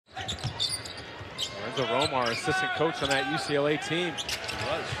Lorenzo Romar, assistant coach on that UCLA team.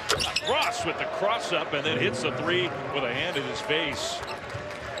 Ross with the cross up and then hits the three with a hand in his face.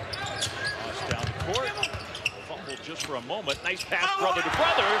 Ross down the court. Fumbled just for a moment. Nice pass brother to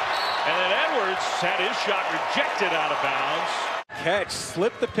brother. And then Edwards had his shot rejected out of bounds. Catch,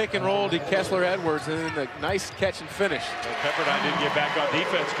 slipped the pick and roll to Kessler Edwards, and then the nice catch and finish. Well, Pepperdine didn't get back on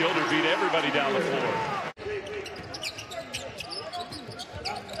defense. Gilder beat everybody down the floor.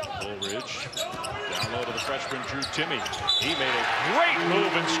 Woolridge down low to the freshman Drew Timme. He made a great move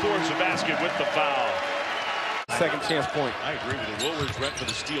and scores the basket with the foul. Second chance point. I agree with you. Woolridge went for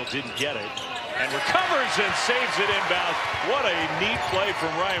the steal, didn't get it. And recovers and saves it inbounds. What a neat play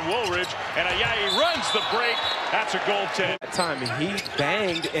from Ryan Woolridge. And he runs the break. That's a goaltend. That time he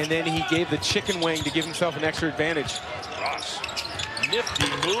banged and then he gave the chicken wing to give himself an extra advantage. Ross, nifty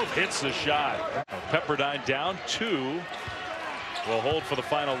move, hits the shot. Pepperdine down 2. Will hold for the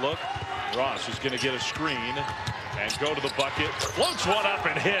final look. Ross is going to get a screen and go to the bucket. Floats one up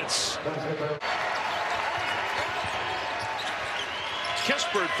and hits.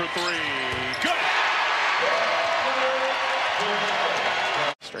 Kispert for 3. Good.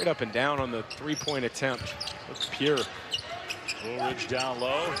 Straight up and down on the three-point attempt. Looks pure. Woolridge down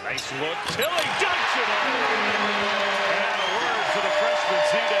low. Nice look. Tillie dunks it in. And a word for the freshman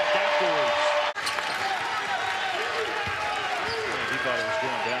Zedek afterwards. He thought it was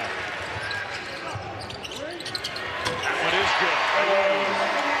going down. That one is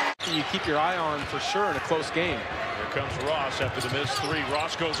good. You keep your eye on for sure in a close game. Here comes Ross after the missed 3.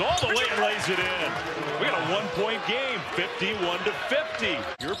 Ross goes all the way and lays it in. We got a one-point game, 51-50.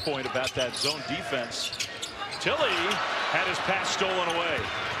 Your point about that zone defense. Tillie had his pass stolen away.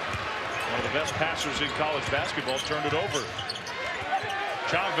 One of the best passers in college basketball turned it over.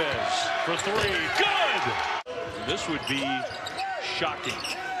 Chavez for 3. Good! This would be shocking.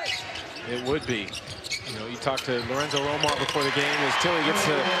 It would be. You know, you talked to Lorenzo Romar before the game as Tillie gets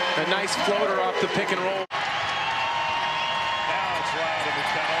a nice floater off the pick and roll. Now it's Loud in the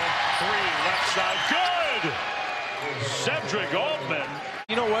tunnel. 3 left side. Good! Cedric Altman.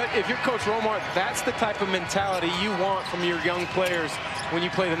 You know what? If you're Coach Romar, that's the type of mentality you want from your young players when you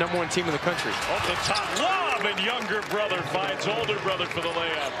play the #1 team in the country. Off the top, lob, and younger brother finds older brother for the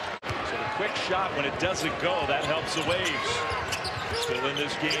layup. So the quick shot, when it doesn't go, that helps the Waves. Still in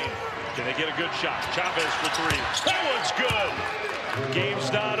this game. Can they get a good shot? Chavez for 3. That one's good. Game's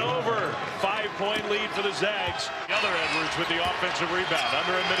not over. 5-point lead for the Zags. The other Edwards with the offensive rebound.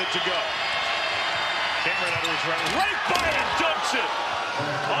 Under a minute to go. Cameron Edwards right by it, dunks it.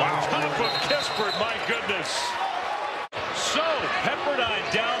 On top of Kispert, my goodness. So, Pepperdine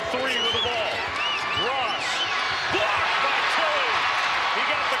down 3 with the ball. Ross, blocked by Tillie. He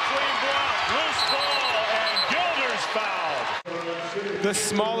got the clean block. Loose ball, and Gilder's fouled. The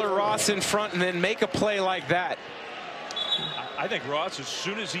smaller Ross in front and then make a play like that. I think Ross, as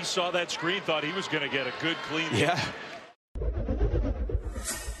soon as he saw that screen, thought he was going to get a good clean. Yeah.